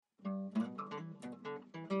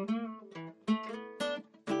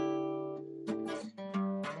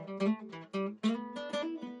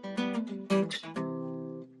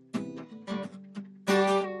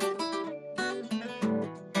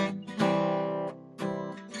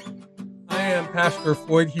I am Pastor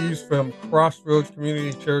Floyd Hughes from Crossroads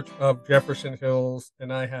Community Church of Jefferson Hills,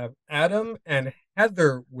 and I have Adam and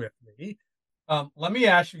Heather with me. Let me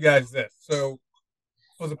ask you guys this. So,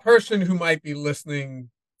 for the person who might be listening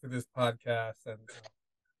to this podcast, and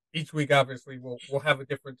each week, obviously, we'll have a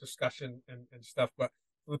different discussion and stuff, but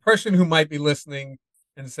for the person who might be listening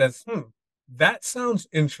and says, that sounds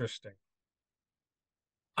interesting.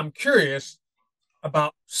 I'm curious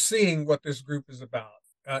about seeing what this group is about.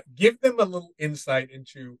 Give them a little insight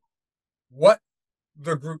into what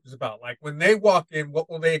the group is about. Like when they walk in, what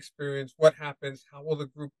will they experience? What happens? How will the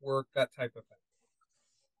group work? That type of thing.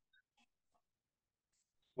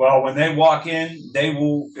 Well, when they walk in, they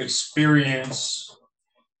will experience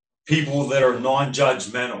people that are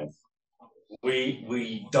non-judgmental.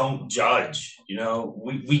 We don't judge,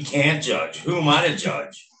 we can't judge. Who am I to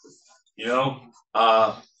judge? You know,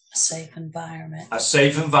 uh, A safe environment. a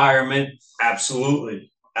safe environment,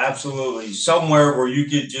 absolutely, absolutely. Somewhere where you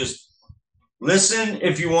could just listen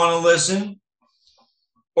if you want to listen,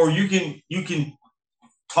 or you can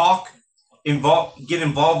talk, get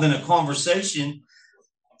involved in a conversation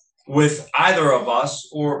with either of us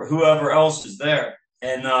or whoever else is there.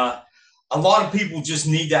 And a lot of people just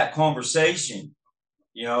need that conversation.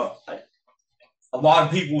 You know, a lot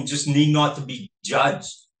of people just need not to be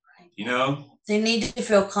judged. You know, They need to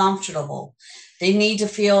feel comfortable. They need to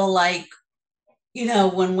feel like,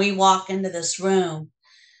 when we walk into this room,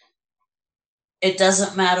 it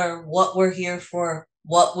doesn't matter what we're here for,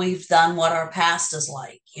 what we've done, what our past is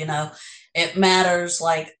like. It matters,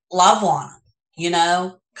 like, love on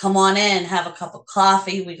them. Come on in, have a cup of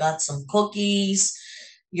coffee. We got some cookies.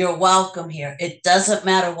 You're welcome here. It doesn't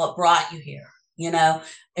matter what brought you here.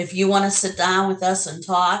 If you want to sit down with us and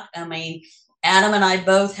talk, Adam and I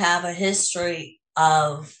both have a history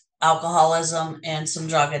of alcoholism and some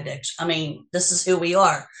drug addiction. This is who we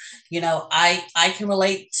are. I can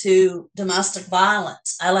relate to domestic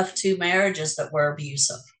violence. I left two marriages that were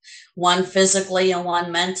abusive, one physically and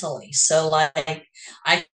one mentally. So, like,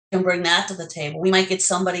 I can bring that to the table. We might get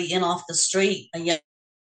somebody in off the street, a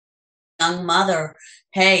young mother.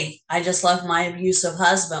 Hey, I just left my abusive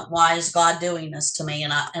husband. Why is God doing this to me?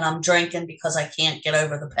 And I'm drinking because I can't get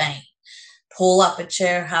over the pain. Pull up a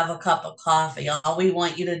chair, have a cup of coffee. All we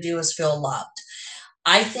want you to do is feel loved.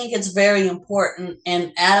 I think it's very important,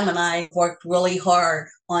 and Adam and I worked really hard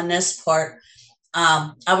on this part.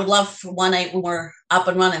 I would love for one night when we're up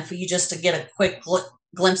and running for you just to get a quick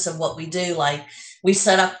glimpse of what we do. Like, we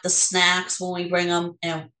set up the snacks when we bring them,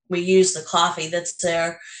 and we use the coffee that's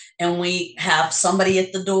there, and we have somebody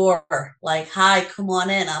at the door like, hi, come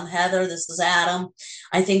on in. I'm Heather. This is Adam.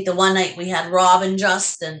 I think the one night we had Rob and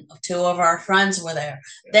Justin, two of our friends were there.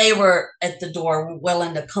 They were at the door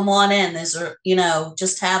willing to come on in.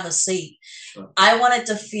 Just have a seat. sure. I want it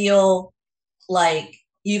to feel like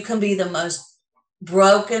you can be the most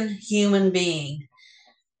broken human being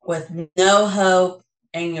with no hope,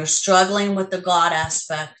 and you're struggling with the God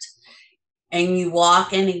aspect, and you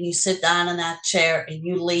walk in and you sit down in that chair and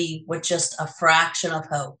you leave with just a fraction of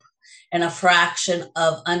hope and a fraction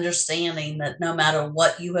of understanding that no matter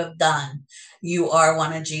what you have done, you are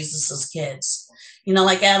one of Jesus's kids.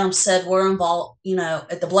 Like Adam said, we're involved,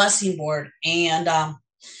 at the blessing board, and I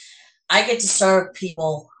get to serve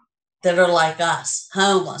people that are like us,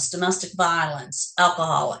 homeless, domestic violence,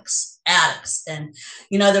 alcoholics, addicts. And,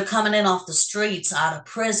 they're coming in off the streets, out of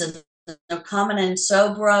prison. They're coming in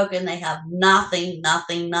so broken, they have nothing,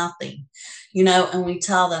 nothing, nothing. And we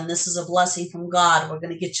tell them, this is a blessing from God. We're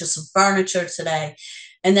going to get you some furniture today.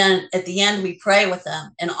 And then at the end, we pray with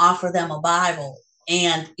them and offer them a Bible.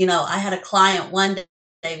 And, I had a client one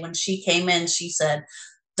day when she came in, she said,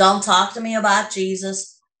 don't talk to me about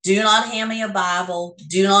Jesus. Do not hand me a Bible.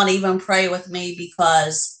 Do not even pray with me,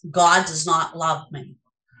 because God does not love me.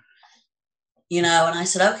 And I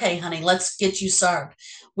said, okay, honey, let's get you served.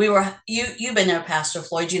 You've been there, Pastor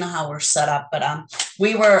Floyd. You know how we're set up, but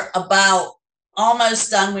we were about almost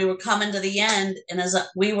done. We were coming to the end, and as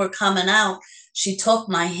we were coming out, she took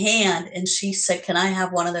my hand and she said, can I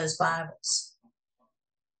have one of those Bibles?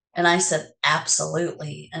 And I said,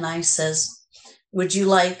 absolutely. And I says, would you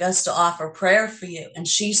like us to offer prayer for you? And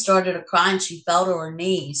she started to cry, and she fell to her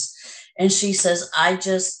knees, and she says,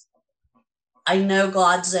 I know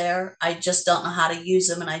God's there. I just don't know how to use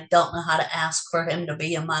him, and I don't know how to ask for him to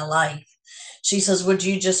be in my life. She says, would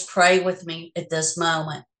you just pray with me at this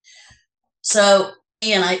moment? So,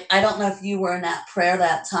 and I don't know if you were in that prayer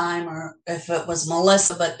that time or if it was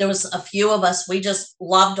Melissa, but there was a few of us. We just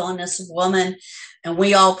loved on this woman, and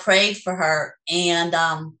we all prayed for her. And,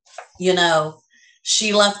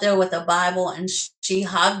 She left there with a Bible, and she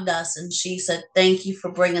hugged us and she said, "Thank you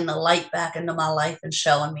for bringing the light back into my life and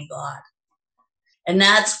showing me God." And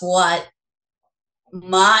that's what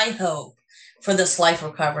my hope for this Life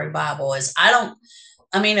Recovery Bible is. I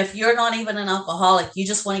mean, if you're not even an alcoholic, you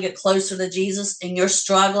just want to get closer to Jesus and you're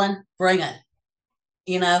struggling, bring it.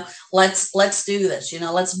 Let's do this.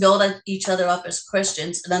 Let's build each other up as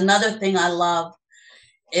Christians. And another thing I love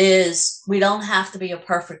is we don't have to be a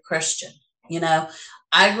perfect Christian.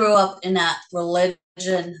 I grew up in that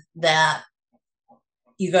religion that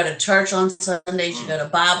you go to church on Sundays, you go to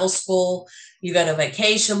Bible school, you go to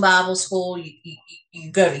vacation Bible school,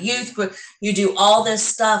 you go to youth group, you do all this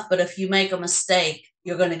stuff. But if you make a mistake,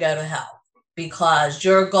 you're going to go to hell because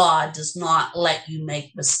your God does not let you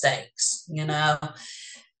make mistakes,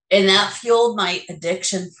 And that fueled my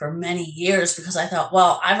addiction for many years because I thought,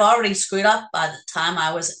 well, I've already screwed up by the time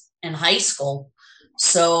I was in high school.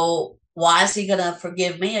 So why is he going to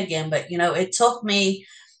forgive me again? But, it took me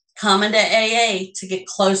coming to AA to get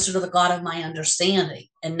closer to the God of my understanding.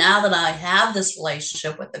 And now that I have this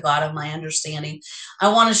relationship with the God of my understanding, I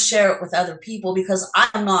want to share it with other people because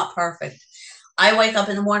I'm not perfect. I wake up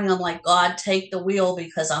in the morning, I'm like, God, take the wheel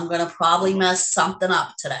because I'm going to probably mess something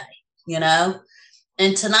up today,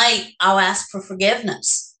 And tonight I'll ask for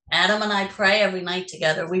forgiveness. Adam and I pray every night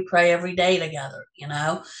together. We pray every day together,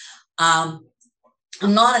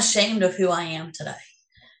 I'm not ashamed of who I am today.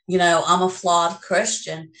 I'm a flawed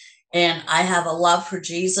Christian and I have a love for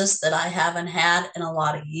Jesus that I haven't had in a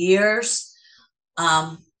lot of years.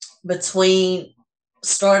 Between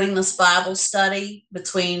starting this Bible study,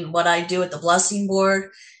 between what I do at the Blessing Board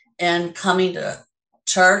and coming to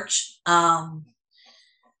church,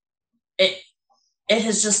 it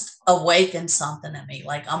has just awakened something in me.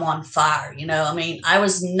 Like I'm on fire, I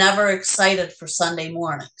was never excited for Sunday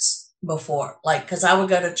mornings before, because I would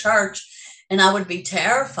go to church and I would be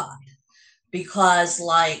terrified because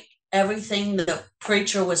everything the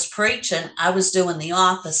preacher was preaching, I was doing the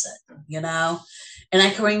opposite, And I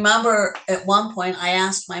can remember at one point I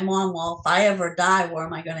asked my mom, well, if I ever die, where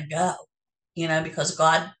am I going to go? Because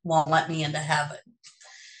God won't let me into heaven.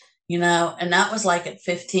 And that was at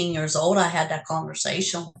 15 years old, I had that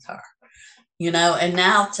conversation with her, and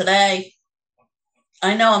now today,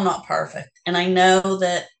 I know I'm not perfect. And I know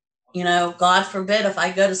that, God forbid if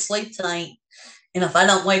I go to sleep tonight and if I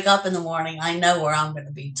don't wake up in the morning, I know where I'm going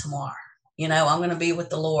to be tomorrow. I'm going to be with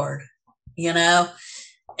the Lord,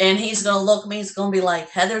 and he's going to look at me. He's going to be like,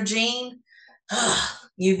 Heather Jean,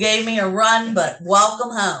 you gave me a run, but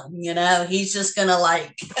welcome home. He's just going to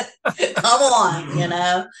come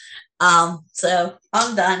on, so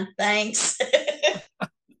I'm done. Thanks.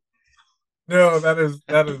 No, that is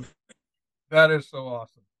so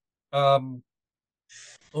awesome.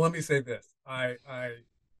 Well, let me say this. I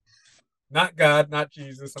not God, not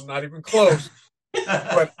Jesus. I'm not even close,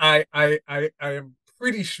 but I am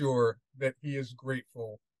pretty sure that he is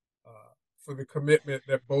grateful for the commitment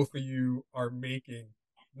that both of you are making,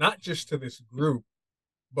 not just to this group,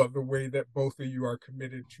 but the way that both of you are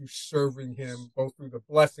committed to serving him, both through the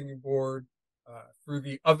Blessing Board, through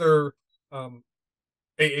the other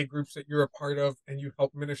AA groups that you're a part of, and you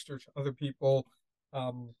help minister to other people.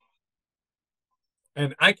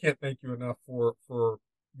 And I can't thank you enough for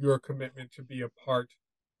your commitment to be a part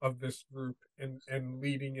of this group and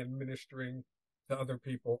leading and ministering to other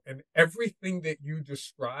people. And everything that you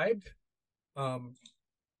described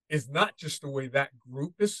is not just the way that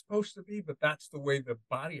group is supposed to be, but that's the way the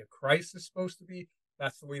body of Christ is supposed to be.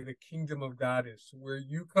 That's the way the kingdom of God is, where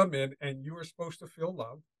you come in and you are supposed to feel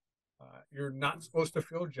loved. You're not supposed to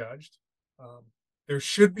feel judged. There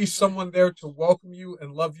should be someone there to welcome you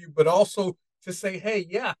and love you, but also to say, hey,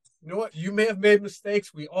 yeah, you know what? You may have made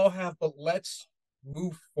mistakes. We all have, but let's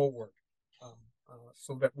move forward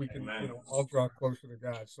so that we can, all draw closer to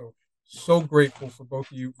God. So grateful for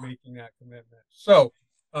both of you making that commitment. So,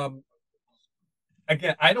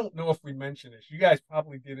 again, I don't know if we mentioned this. You guys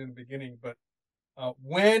probably did in the beginning, but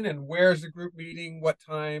when and where's the group meeting? What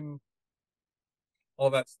time?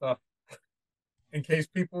 All that stuff. In case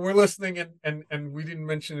people were listening and we didn't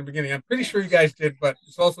mention in the beginning. I'm pretty sure you guys did, but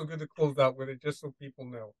it's also good to close out with it just so people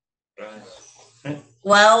know.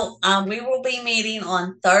 Well, we will be meeting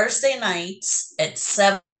on Thursday nights at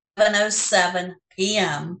 7:07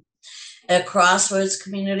 p.m. at Crossroads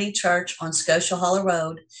Community Church on Scotia Hollow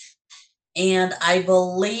Road. And I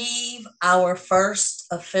believe our first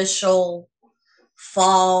official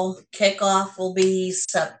fall kickoff will be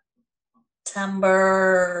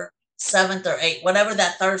September 7th or 8th, whatever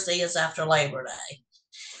that Thursday is after Labor Day.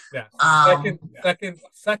 Yeah.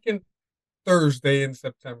 Second Thursday in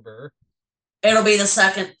September. It'll be the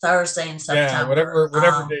second Thursday in Yeah, September.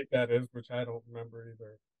 whatever date that is, which I don't remember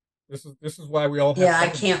either. This is why we all have Yeah, I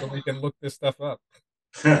phones, can't so we can look this stuff up.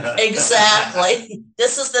 exactly. Uh,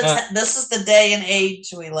 This is the day and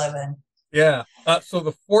age we live in. yeah. So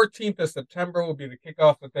the 14th of September will be the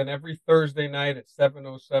kickoff, but then every Thursday night at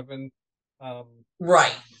 7:07 um,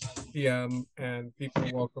 Right. p.m. and people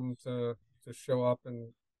are welcome to show up,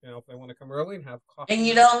 and if they want to come early and have coffee. And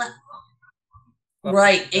you don't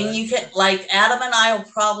right. Like And you can like Adam and I will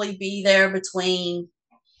probably be there between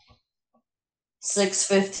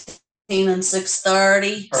 6:15 and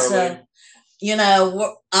 6:30. So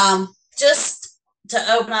just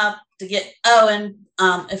to open up to get and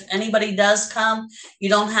if anybody does come, you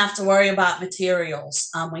don't have to worry about materials.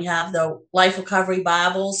 We have the Life Recovery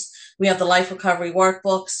Bibles, we have the Life Recovery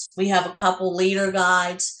workbooks, we have a couple leader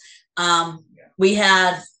guides. We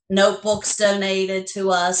had notebooks donated to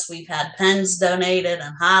us, we've had pens donated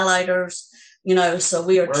and highlighters. So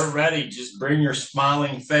we're ready. Just bring your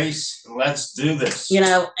smiling face and let's do this. And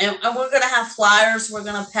we're going to have flyers we're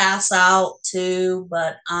going to pass out too.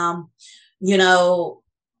 But,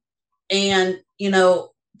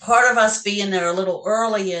 part of us being there a little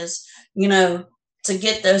early is, to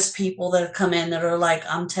get those people that come in that are like,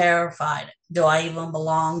 I'm terrified. Do I even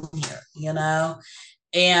belong here?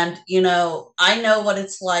 And, I know what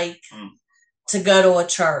it's like to go to a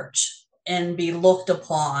church and be looked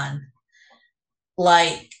upon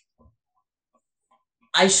like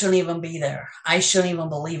I shouldn't even be there. I shouldn't even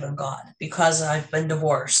believe in God because I've been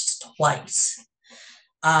divorced twice.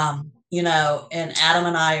 And Adam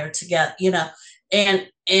and I are together,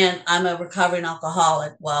 and I'm a recovering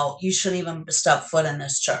alcoholic. Well, you shouldn't even step foot in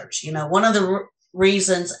this church. One of the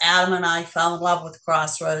reasons Adam and I fell in love with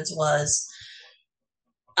Crossroads was,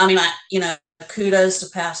 kudos to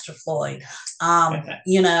Pastor Floyd,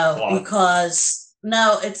 because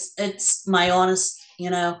no, it's my honest,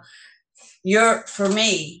 you're, for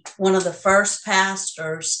me, one of the first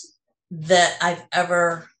pastors that I've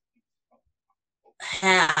ever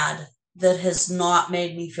had that has not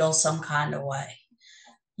made me feel some kind of way.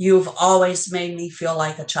 You've always made me feel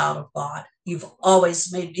like a child of God. You've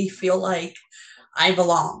always made me feel like I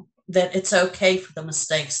belong, that it's okay for the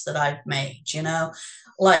mistakes that I've made,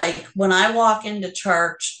 Like when I walk into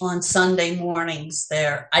church on Sunday mornings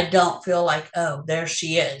there, I don't feel like, oh, there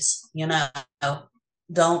she is,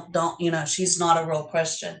 don't, she's not a real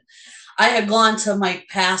Christian. I had gone to my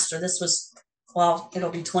pastor. This was, it'll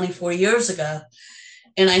be 24 years ago.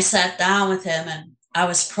 And I sat down with him and I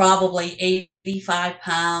was probably 85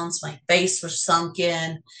 pounds. My face was sunk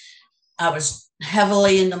in. I was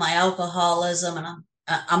heavily into my alcoholism and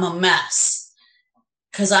I'm a mess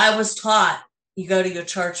because I was taught you go to your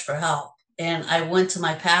church for help. And I went to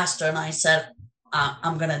my pastor and I said,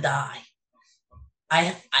 I'm going to die.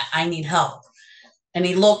 I need help. And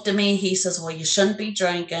he looked at me. He says, well, you shouldn't be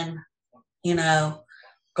drinking.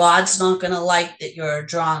 God's not going to like that you're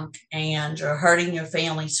drunk and you're hurting your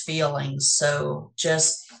family's feelings. So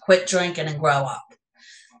just quit drinking and grow up.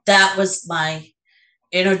 That was my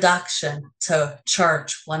introduction to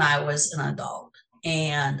church when I was an adult.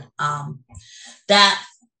 And that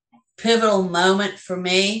pivotal moment for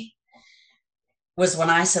me was when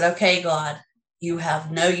I said, okay, God, you have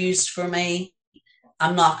no use for me.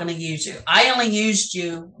 I'm not going to use you. I only used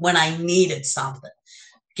you when I needed something.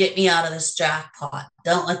 Get me out of this jackpot.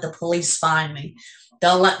 Don't let the police find me.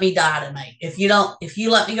 Don't let me die tonight. If you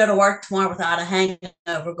let me go to work tomorrow without a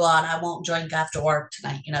hangover, God, I won't drink after work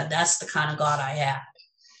tonight. That's the kind of God I had.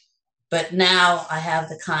 But now I have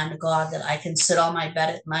the kind of God that I can sit on my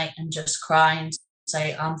bed at night and just cry and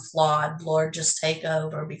say, I'm flawed. Lord, just take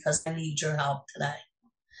over because I need your help today.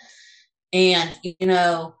 And,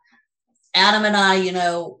 Adam and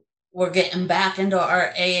I, we're getting back into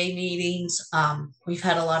our AA meetings. We've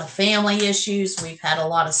had a lot of family issues. We've had a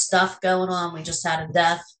lot of stuff going on. We just had a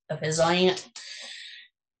death of his aunt.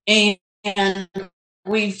 And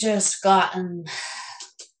we've just gotten,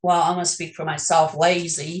 I'm going to speak for myself,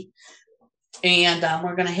 lazy. And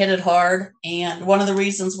we're going to hit it hard. And one of the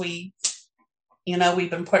reasons we've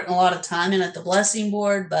been putting a lot of time in at the blessing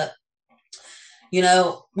board, but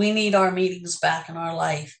we need our meetings back in our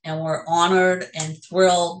life, and we're honored and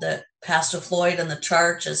thrilled that Pastor Floyd and the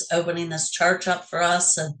church is opening this church up for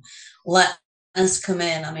us and let us come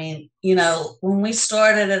in. When we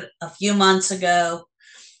started it a few months ago,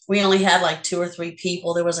 we only had like 2 or 3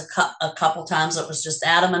 people. There was a couple times it was just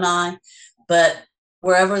Adam and I, but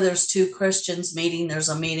wherever there's 2 Christians meeting, there's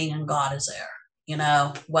a meeting and God is there,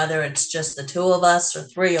 whether it's just the 2 of us or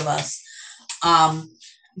 3 of us.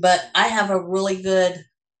 But I have a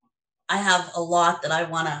lot that I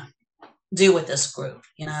want to do with this group.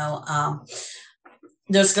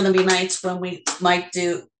 There's going to be nights when we might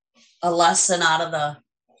do a lesson out of the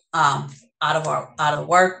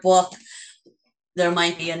workbook. There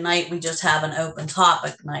might be a night we just have an open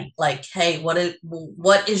topic night, like, hey, what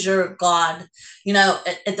is your God?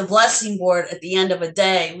 At the blessing board, at the end of a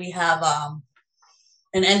day, we have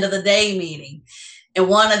an end of the day meeting, and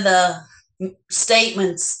one of the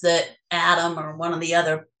statements that Adam or one of the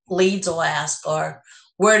other leads will ask are,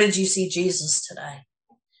 where did you see Jesus today?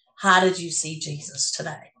 How did you see Jesus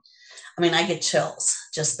today? I mean, I get chills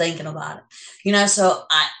just thinking about it. So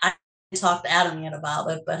I talked to Adam yet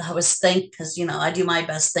about it, but I was thinking, because I do my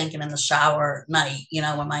best thinking in the shower at night,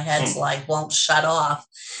 when my head's like won't shut off.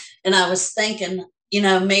 And I was thinking,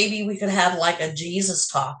 maybe we could have like a Jesus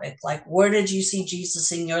topic, like, where did you see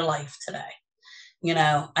Jesus in your life today?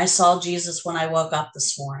 I saw Jesus when I woke up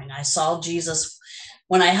this morning. I saw Jesus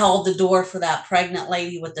when I held the door for that pregnant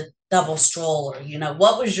lady with the double stroller.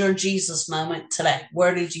 What was your Jesus moment today?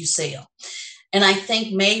 Where did you see him? And I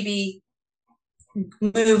think maybe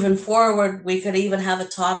moving forward, we could even have a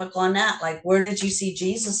topic on that. Like, where did you see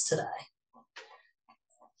Jesus today?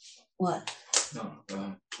 What? No,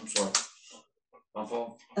 I'm sorry. My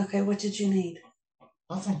fault. Okay, what did you need?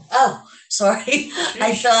 Nothing. Oh, sorry.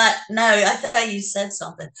 I thought you said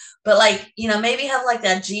something. But maybe have like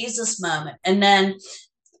that Jesus moment. And then,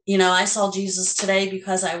 I saw Jesus today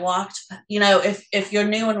because I walked, if you're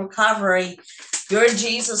new in recovery, your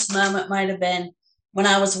Jesus moment might have been when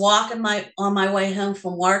I was walking on my way home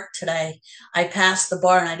from work today. I passed the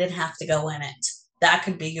bar and I didn't have to go in it. That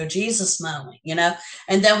could be your Jesus moment,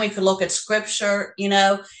 and then we could look at scripture.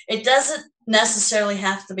 It doesn't necessarily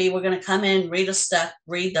have to be we're going to come in, read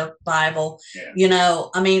the Bible.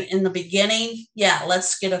 I mean, in the beginning,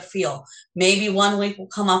 let's get a feel. Maybe one week we'll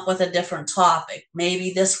come up with a different topic.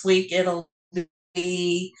 Maybe this week it'll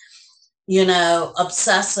be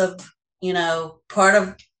obsessive. Part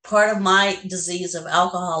of my disease of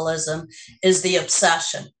alcoholism is the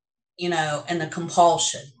obsession, and the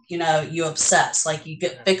compulsion. You obsess, like you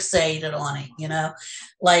get fixated on it.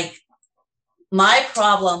 Like my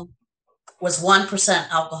problem was 1%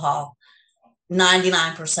 alcohol,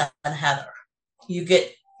 99% Heather. You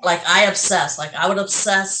get, like, I obsess. Like, I would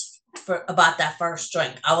obsess about that first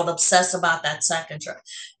drink. I would obsess about that second drink.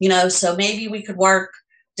 So maybe we could work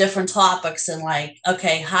different topics and like,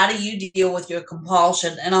 okay, how do you deal with your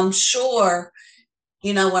compulsion? And I'm sure,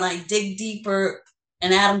 when I dig deeper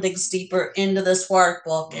and Adam digs deeper into this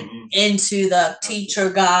workbook and into the teacher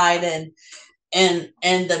guide and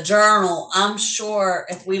the journal, I'm sure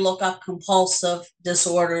if we look up compulsive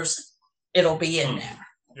disorders, it'll be in there.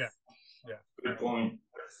 Yeah. Good point.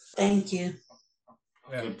 Thank you.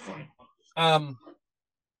 Yeah. Good point.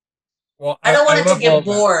 Well, I don't want it to get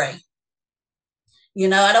boring.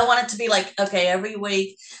 I don't want it to be like, okay, every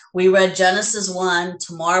week we read Genesis 1.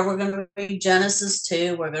 Tomorrow we're going to read Genesis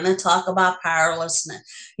 2. We're going to talk about powerlessness.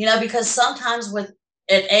 Because sometimes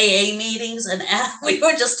at AA meetings, and we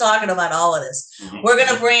were just talking about all of this. We're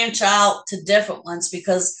going to branch out to different ones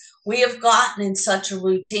because we have gotten in such a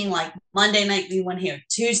routine, like Monday night we went here,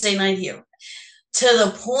 Tuesday night here, to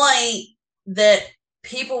the point that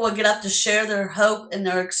people would get up to share their hope and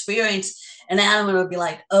their experience, and Adam would be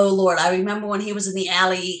like, oh, Lord, I remember when he was in the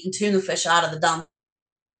alley eating tuna fish out of the dumps.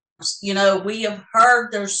 We have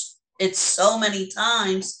heard it's so many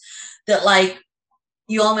times that, like,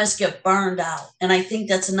 you almost get burned out. And I think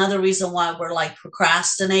that's another reason why we're like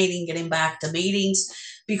procrastinating getting back to meetings,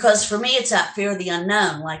 because for me, it's that fear of the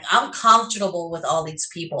unknown. Like, I'm comfortable with all these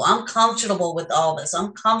people. I'm comfortable with all this.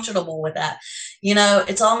 I'm comfortable with that.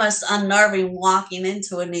 It's almost unnerving walking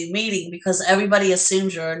into a new meeting because everybody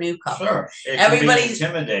assumes you're a newcomer. Sure. Everybody's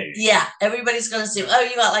intimidating. Yeah. Everybody's going to assume, oh,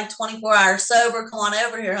 you got like 24 hours sober. Come on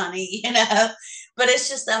over here, honey. But it's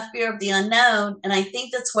just that fear of the unknown. And I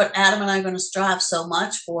think that's what Adam and I are going to strive so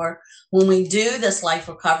much for when we do this life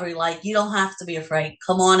recovery. Like, you don't have to be afraid.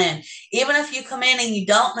 Come on in. Even if you come in and you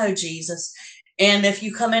don't know Jesus, and if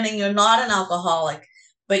you come in and you're not an alcoholic,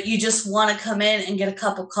 but you just want to come in and get a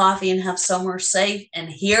cup of coffee and have somewhere safe and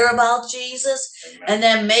hear about Jesus. And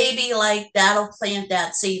then maybe like that'll plant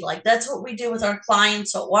that seed. Like, that's what we do with our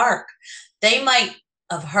clients at work. They might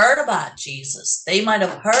have heard about Jesus. They might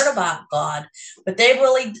have heard about God, but they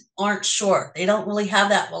really aren't sure. They don't really have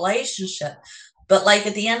that relationship. But like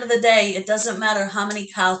at the end of the day, it doesn't matter how many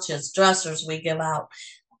couches, dressers we give out.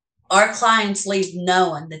 Our clients leave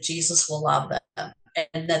knowing that Jesus will love them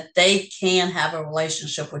and that they can have a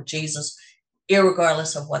relationship with Jesus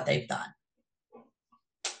irregardless of what they've done.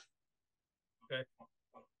 Okay.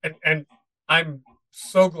 And I'm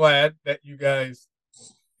so glad that you guys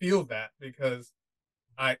feel that, because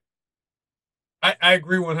I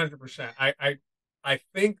agree 100%. I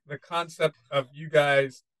think the concept of you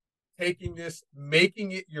guys taking this,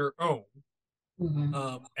 making it your own,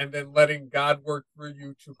 and then letting God work through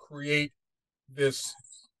you to create this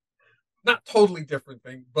not totally different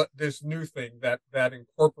thing, but this new thing that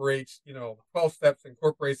incorporates, 12 steps,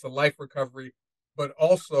 incorporates the life recovery, but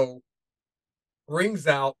also brings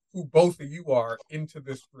out who both of you are into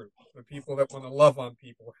this group. The people that want to love on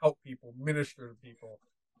people, help people, minister to people.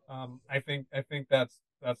 I think that's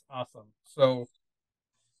awesome. So,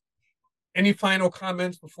 any final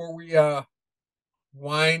comments before we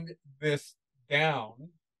wind this down?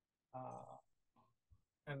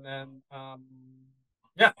 And then,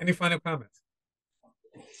 yeah, any final comments?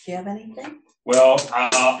 Do you have anything? Well,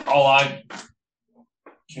 all I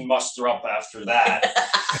can muster up after that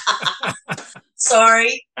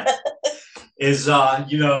Sorry. is,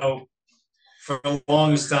 for the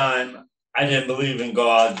longest time, I didn't believe in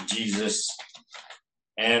God, Jesus.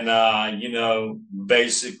 And,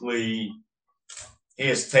 basically, He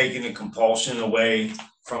has taken the compulsion away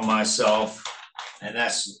from myself. And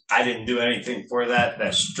I didn't do anything for that.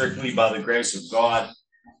 That's strictly by the grace of God.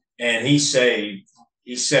 And He saved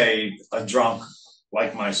a drunk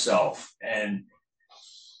like myself. And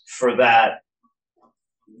for that,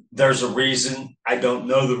 there's a reason. I don't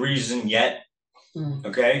know the reason yet.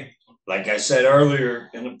 Okay. Like I said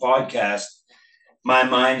earlier in the podcast, my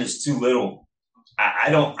mind is too little.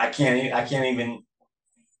 I can't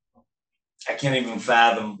even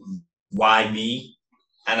fathom why me.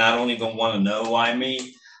 And I don't even want to know why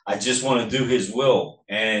me. I just want to do His will.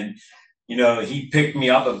 And, He picked me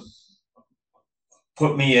up and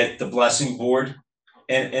put me at the blessing board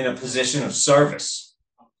in a position of service.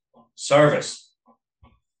 Service.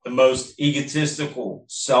 The most egotistical,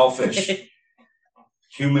 selfish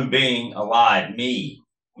human being alive. Me.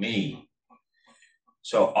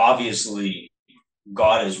 So obviously,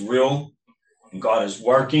 God is real and God is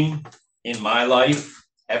working in my life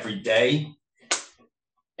every day.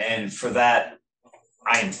 And for that,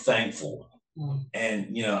 I am thankful.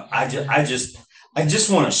 And, I just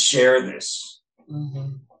want to share this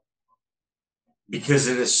because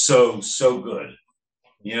it is so, so good.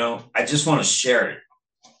 I just want to share it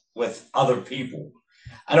with other people.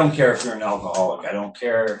 I don't care if you're an alcoholic. I don't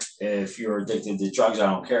care if you're addicted to drugs.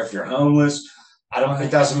 I don't care if you're homeless.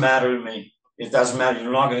 It doesn't matter to me. It doesn't matter.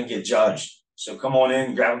 You're not going to get judged. So come on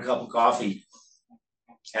in, grab a cup of coffee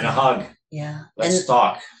and a hug. Yeah. Let's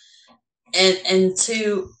talk. And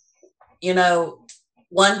to,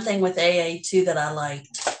 one thing with AA too that I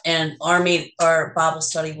liked, and our Bible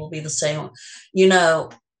study will be the same.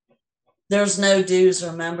 There's no dues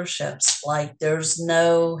or memberships. Like there's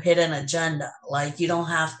no hidden agenda. Like you don't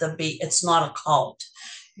have to be. It's not a cult.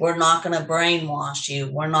 We're not going to brainwash you.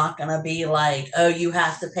 We're not going to be like, oh, you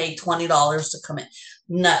have to pay $20 to come in.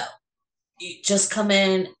 No, you just come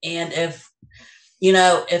in, and if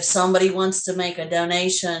somebody wants to make a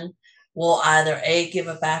donation, we'll either give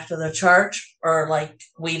it back to the church, or like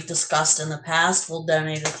we've discussed in the past, we'll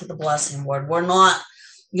donate it to the blessing board. We're not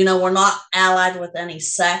allied with any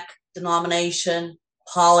sect, denomination,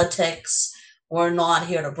 politics. We're not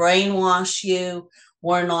here to brainwash you.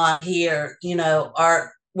 We're not here,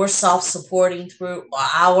 we're self-supporting through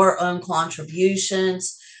our own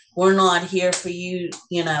contributions. We're not here for you,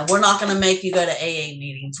 we're not going to make you go to AA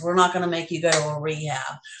meetings. We're not going to make you go to a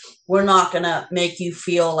rehab. We're not going to make you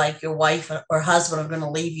feel like your wife or husband are going to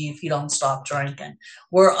leave you if you don't stop drinking.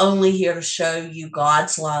 We're only here to show you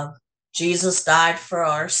God's love. Jesus died for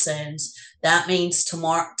our sins. That means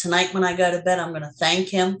tonight when I go to bed, I'm going to thank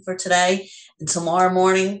Him for today. And tomorrow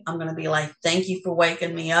morning, I'm going to be like, thank you for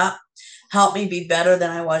waking me up. Help me be better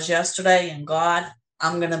than I was yesterday. And God,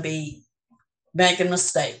 I'm going to be making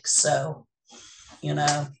mistakes. So, And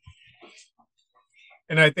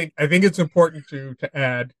I think it's important to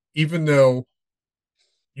add, even though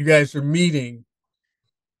you guys are meeting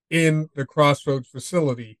in the Crossroads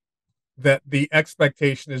facility, that the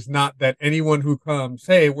expectation is not that anyone who comes,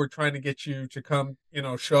 hey, we're trying to get you to come,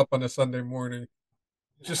 show up on a Sunday morning.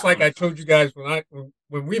 Just like I told you guys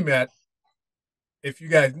when we met, if you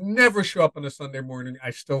guys never show up on a Sunday morning,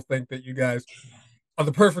 I still think that you guys are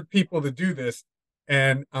the perfect people to do this.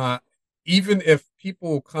 And even if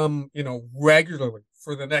people come, regularly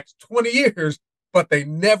for the next 20 years, but they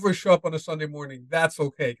never show up on a Sunday morning, that's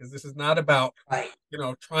okay. Because this is not about,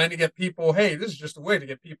 trying to get people, hey, this is just a way to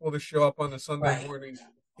get people to show up on a Sunday morning.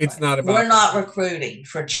 It's not about. We're not recruiting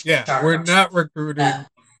for church. Yeah, we're not recruiting.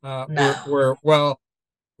 No.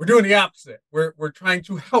 We're doing the opposite. We're trying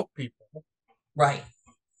to help people. Right.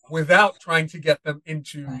 Without trying to get them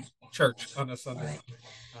into church on a Sunday. Right.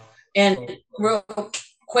 And real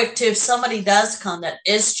quick too, if somebody does come that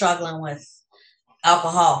is struggling with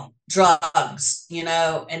alcohol, drugs,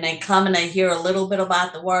 and they come and they hear a little bit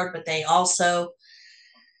about the word, but they also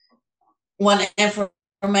want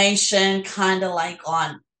information kind of like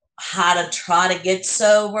on how to try to get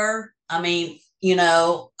sober. I mean,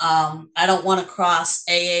 I don't want to cross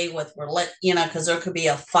AA with, because there could be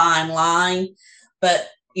a fine line, but,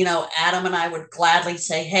 Adam and I would gladly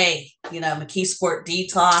say, hey, McKeesport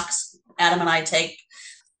Detox, Adam and I take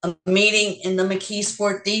a meeting in the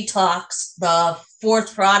McKeesport Detox the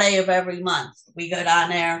fourth Friday of every month. We go down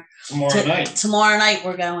there tomorrow night.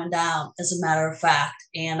 We're going down, as a matter of fact.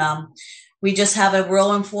 And we just have a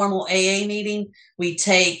real informal AA meeting.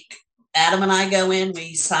 Adam and I go in,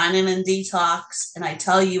 we sign in detox. And I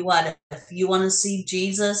tell you what, if you want to see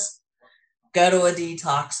Jesus, go to a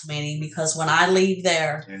detox meeting, because when I leave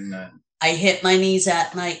there, Amen, I hit my knees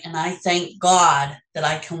at night and I thank God that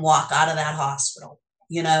I can walk out of that hospital.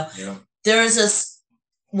 Yeah. There's this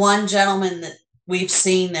one gentleman that we've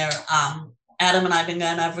seen there. Adam and I have been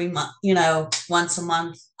going every month, once a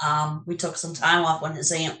month. We took some time off when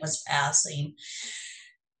his aunt was passing.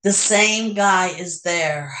 The same guy is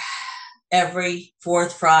there every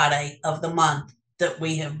fourth Friday of the month that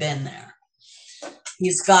we have been there.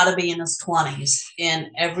 He's got to be in his 20s. And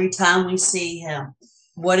every time we see him,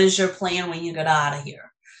 what is your plan when you get out of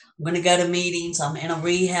here? I'm going to go to meetings. I'm in a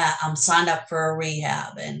rehab. I'm signed up for a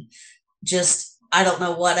rehab. And just, I don't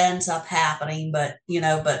know what ends up happening, but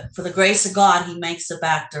for the grace of God, he makes it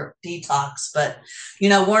back to detox. But,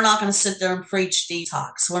 we're not going to sit there and preach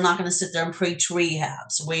detox. We're not going to sit there and preach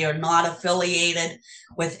rehabs. We are not affiliated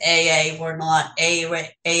with AA. We're not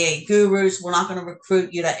AA gurus. We're not going to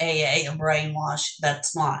recruit you to AA and brainwash.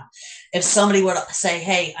 That's not. If somebody would say,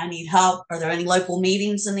 hey, I need help, are there any local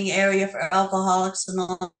meetings in the area for Alcoholics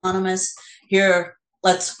Anonymous? Here,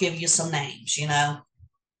 let's give you some names,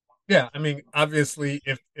 Yeah, I mean, obviously,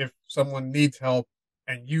 if someone needs help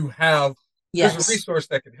and you have, there's a resource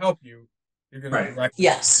that can help you, you're going to direct them.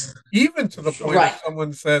 Yes. Even to the point if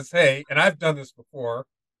someone says, hey, and I've done this before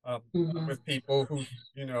with people who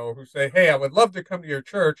say, hey, I would love to come to your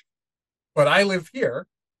church, but I live here.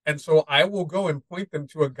 And so I will go and point them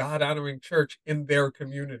to a God-honoring church in their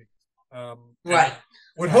community.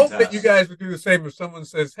 Would hope that you guys would do the same. If someone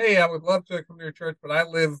says, hey, I would love to come to your church, but I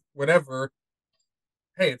live whatever.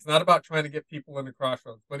 Hey, it's not about trying to get people into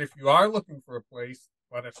Crossroads, but if you are looking for a place,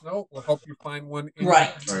 let us know. We'll help you find one in your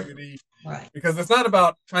community. Right. Because it's not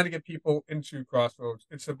about trying to get people into Crossroads.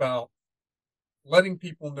 It's about letting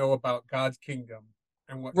people know about God's kingdom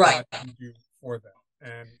and what God can do for them.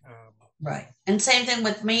 And and same thing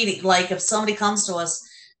with meeting. Like if somebody comes to us,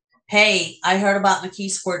 hey, I heard about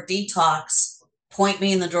McKeesport Detox, point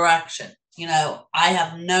me in the direction. I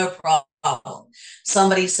have no problem.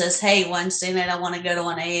 Somebody says, hey, Wednesday night I want to go to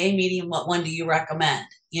an AA meeting. What one do you recommend?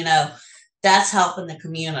 That's helping the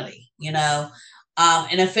community,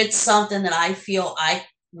 and if it's something that I feel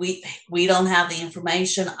we don't have the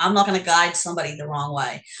information, I'm not going to guide somebody the wrong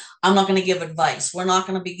way. I'm not going to give advice. We're not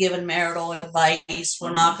going to be given marital advice.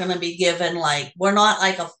 We're not going to be given we're not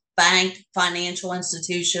like a bank, financial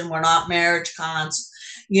institution. We're not marriage cons,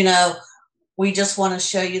 We just want to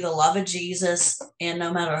show you the love of Jesus. And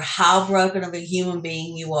no matter how broken of a human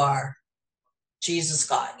being you are, Jesus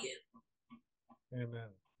got you. Amen.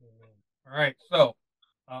 All right. So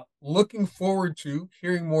looking forward to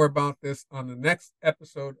hearing more about this on the next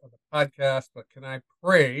episode of the podcast. But can I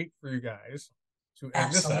pray for you guys to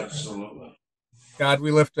end this episode? Absolutely. God,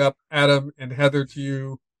 we lift up Adam and Heather to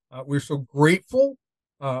you. We're so grateful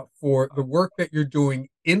for the work that you're doing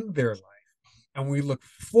in their life. And we look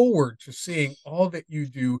forward to seeing all that you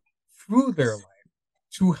do through their life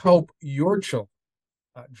to help your children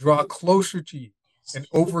draw closer to you and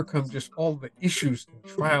overcome just all the issues and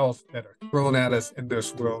trials that are thrown at us in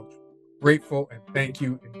this world. Grateful and thank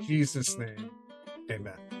you in Jesus' name.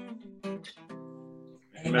 Amen.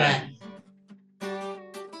 Amen.